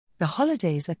The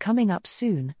holidays are coming up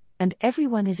soon, and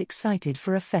everyone is excited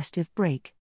for a festive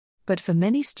break. But for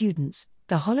many students,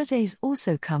 the holidays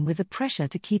also come with the pressure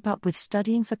to keep up with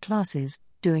studying for classes,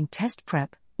 doing test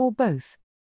prep, or both.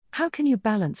 How can you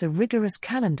balance a rigorous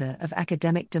calendar of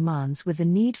academic demands with the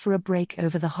need for a break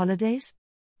over the holidays?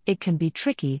 It can be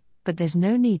tricky, but there's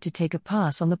no need to take a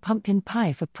pass on the pumpkin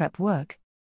pie for prep work.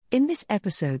 In this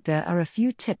episode, there are a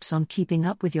few tips on keeping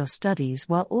up with your studies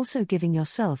while also giving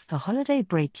yourself the holiday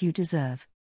break you deserve.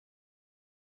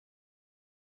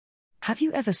 Have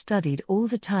you ever studied all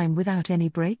the time without any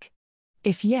break?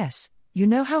 If yes, you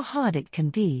know how hard it can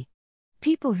be.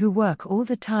 People who work all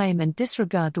the time and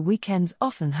disregard the weekends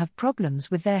often have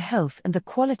problems with their health, and the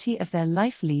quality of their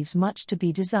life leaves much to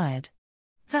be desired.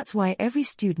 That's why every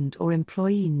student or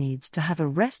employee needs to have a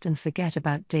rest and forget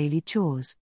about daily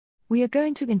chores. We are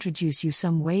going to introduce you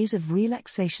some ways of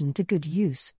relaxation to good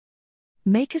use.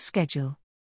 Make a schedule.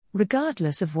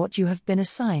 Regardless of what you have been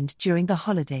assigned during the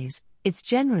holidays, it's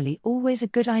generally always a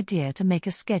good idea to make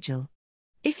a schedule.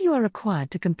 If you are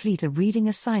required to complete a reading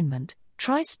assignment,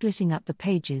 try splitting up the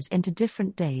pages into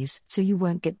different days so you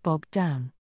won't get bogged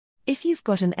down. If you've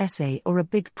got an essay or a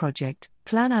big project,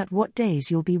 plan out what days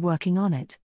you'll be working on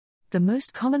it. The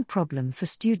most common problem for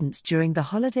students during the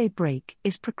holiday break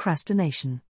is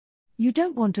procrastination. You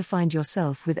don't want to find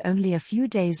yourself with only a few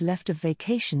days left of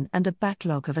vacation and a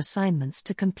backlog of assignments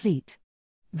to complete.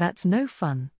 That's no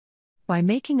fun. By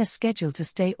making a schedule to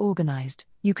stay organized,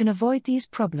 you can avoid these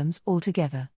problems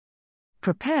altogether.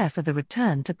 Prepare for the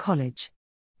return to college.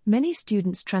 Many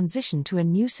students transition to a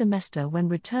new semester when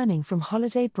returning from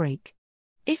holiday break.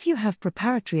 If you have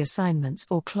preparatory assignments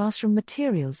or classroom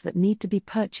materials that need to be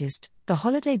purchased, the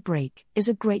holiday break is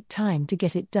a great time to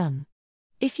get it done.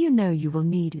 If you know you will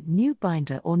need a new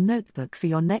binder or notebook for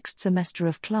your next semester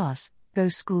of class, go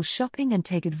school shopping and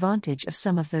take advantage of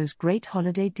some of those great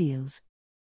holiday deals.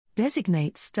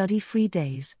 Designate study-free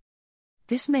days.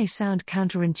 This may sound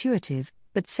counterintuitive,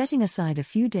 but setting aside a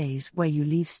few days where you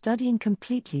leave studying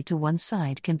completely to one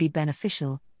side can be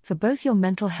beneficial for both your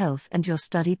mental health and your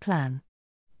study plan.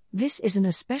 This is an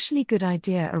especially good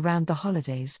idea around the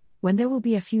holidays, when there will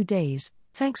be a few days,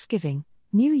 Thanksgiving,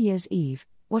 New Year's Eve,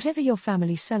 whatever your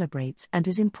family celebrates and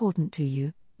is important to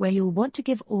you, where you'll want to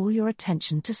give all your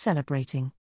attention to celebrating.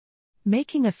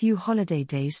 Making a few holiday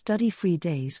days study-free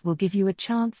days will give you a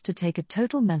chance to take a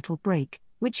total mental break,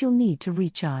 which you'll need to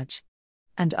recharge.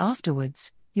 And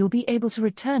afterwards, you'll be able to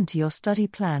return to your study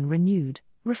plan renewed,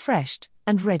 refreshed,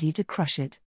 and ready to crush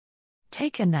it.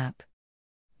 Take a nap.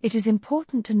 It is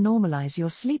important to normalize your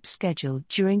sleep schedule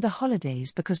during the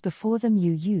holidays because before them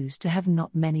you used to have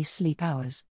not many sleep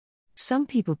hours. Some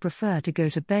people prefer to go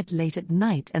to bed late at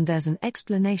night, and there's an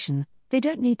explanation: they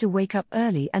don't need to wake up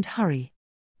early and hurry.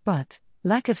 But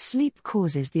lack of sleep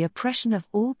causes the oppression of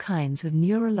all kinds of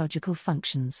neurological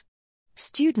functions.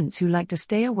 Students who like to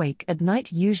stay awake at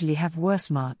night usually have worse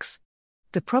marks.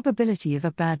 The probability of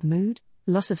a bad mood,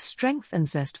 loss of strength and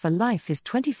zest for life is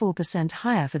 24%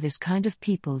 higher for this kind of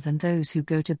people than those who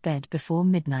go to bed before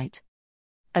midnight.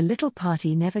 A little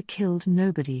party never killed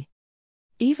nobody.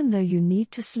 Even though you need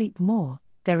to sleep more,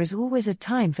 there is always a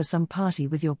time for some party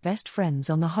with your best friends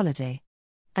on the holiday.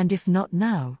 And if not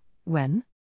now, when?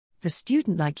 The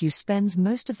student like you spends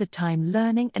most of the time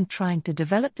learning and trying to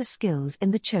develop the skills in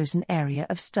the chosen area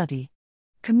of study.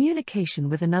 Communication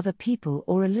with another people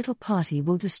or a little party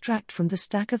will distract from the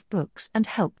stack of books and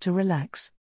help to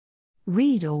relax.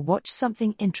 Read or watch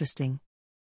something interesting.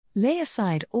 Lay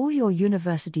aside all your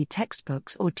university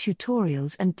textbooks or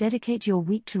tutorials and dedicate your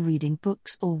week to reading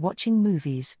books or watching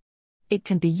movies. It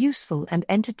can be useful and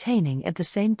entertaining at the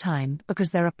same time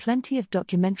because there are plenty of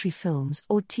documentary films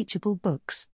or teachable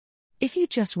books. If you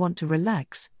just want to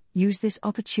relax, use this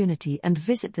opportunity and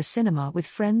visit the cinema with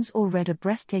friends or read a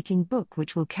breathtaking book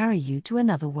which will carry you to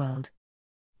another world.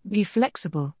 Be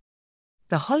flexible.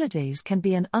 The holidays can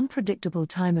be an unpredictable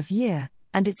time of year,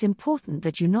 and it's important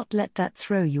that you not let that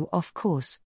throw you off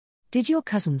course. Did your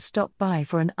cousin stop by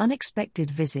for an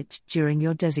unexpected visit during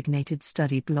your designated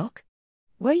study block?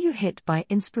 Were you hit by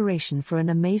inspiration for an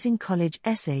amazing college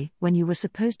essay when you were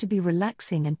supposed to be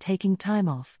relaxing and taking time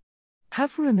off?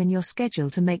 Have room in your schedule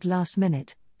to make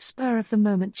last-minute,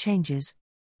 spur-of-the-moment changes.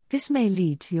 This may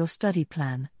lead to your study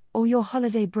plan, or your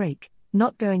holiday break,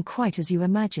 not going quite as you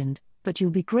imagined, but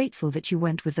you'll be grateful that you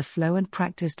went with the flow and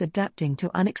practiced adapting to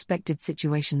unexpected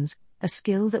situations, a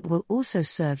skill that will also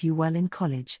serve you well in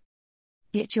college.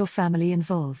 Get your family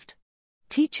involved.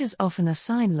 Teachers often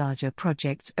assign larger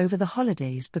projects over the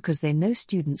holidays because they know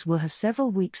students will have several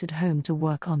weeks at home to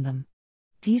work on them.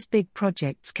 These big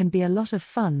projects can be a lot of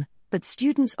fun, but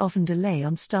students often delay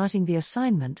on starting the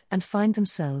assignment and find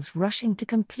themselves rushing to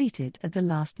complete it at the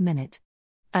last minute.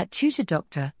 At Tutor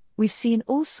Doctor, we've seen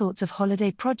all sorts of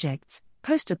holiday projects,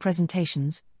 poster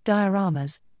presentations,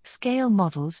 dioramas, scale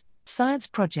models, science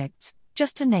projects,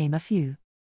 just to name a few.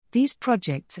 These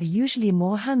projects are usually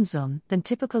more hands-on than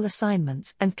typical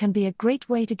assignments and can be a great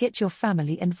way to get your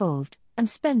family involved and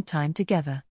spend time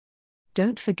together.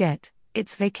 Don't forget,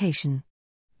 it's vacation.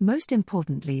 Most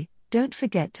importantly, don't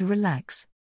forget to relax.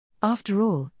 After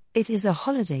all, it is a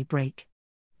holiday break.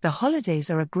 The holidays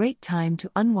are a great time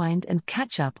to unwind and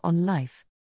catch up on life.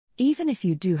 Even if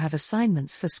you do have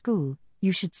assignments for school,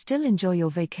 you should still enjoy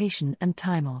your vacation and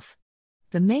time off.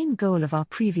 The main goal of our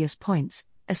previous points,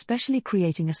 especially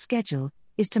creating a schedule,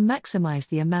 is to maximize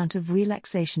the amount of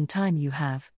relaxation time you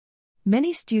have.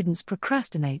 Many students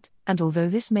procrastinate, and although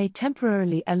this may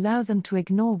temporarily allow them to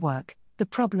ignore work, the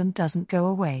problem doesn't go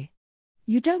away.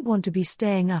 You don't want to be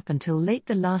staying up until late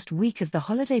the last week of the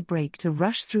holiday break to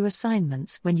rush through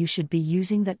assignments when you should be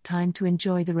using that time to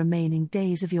enjoy the remaining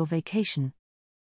days of your vacation.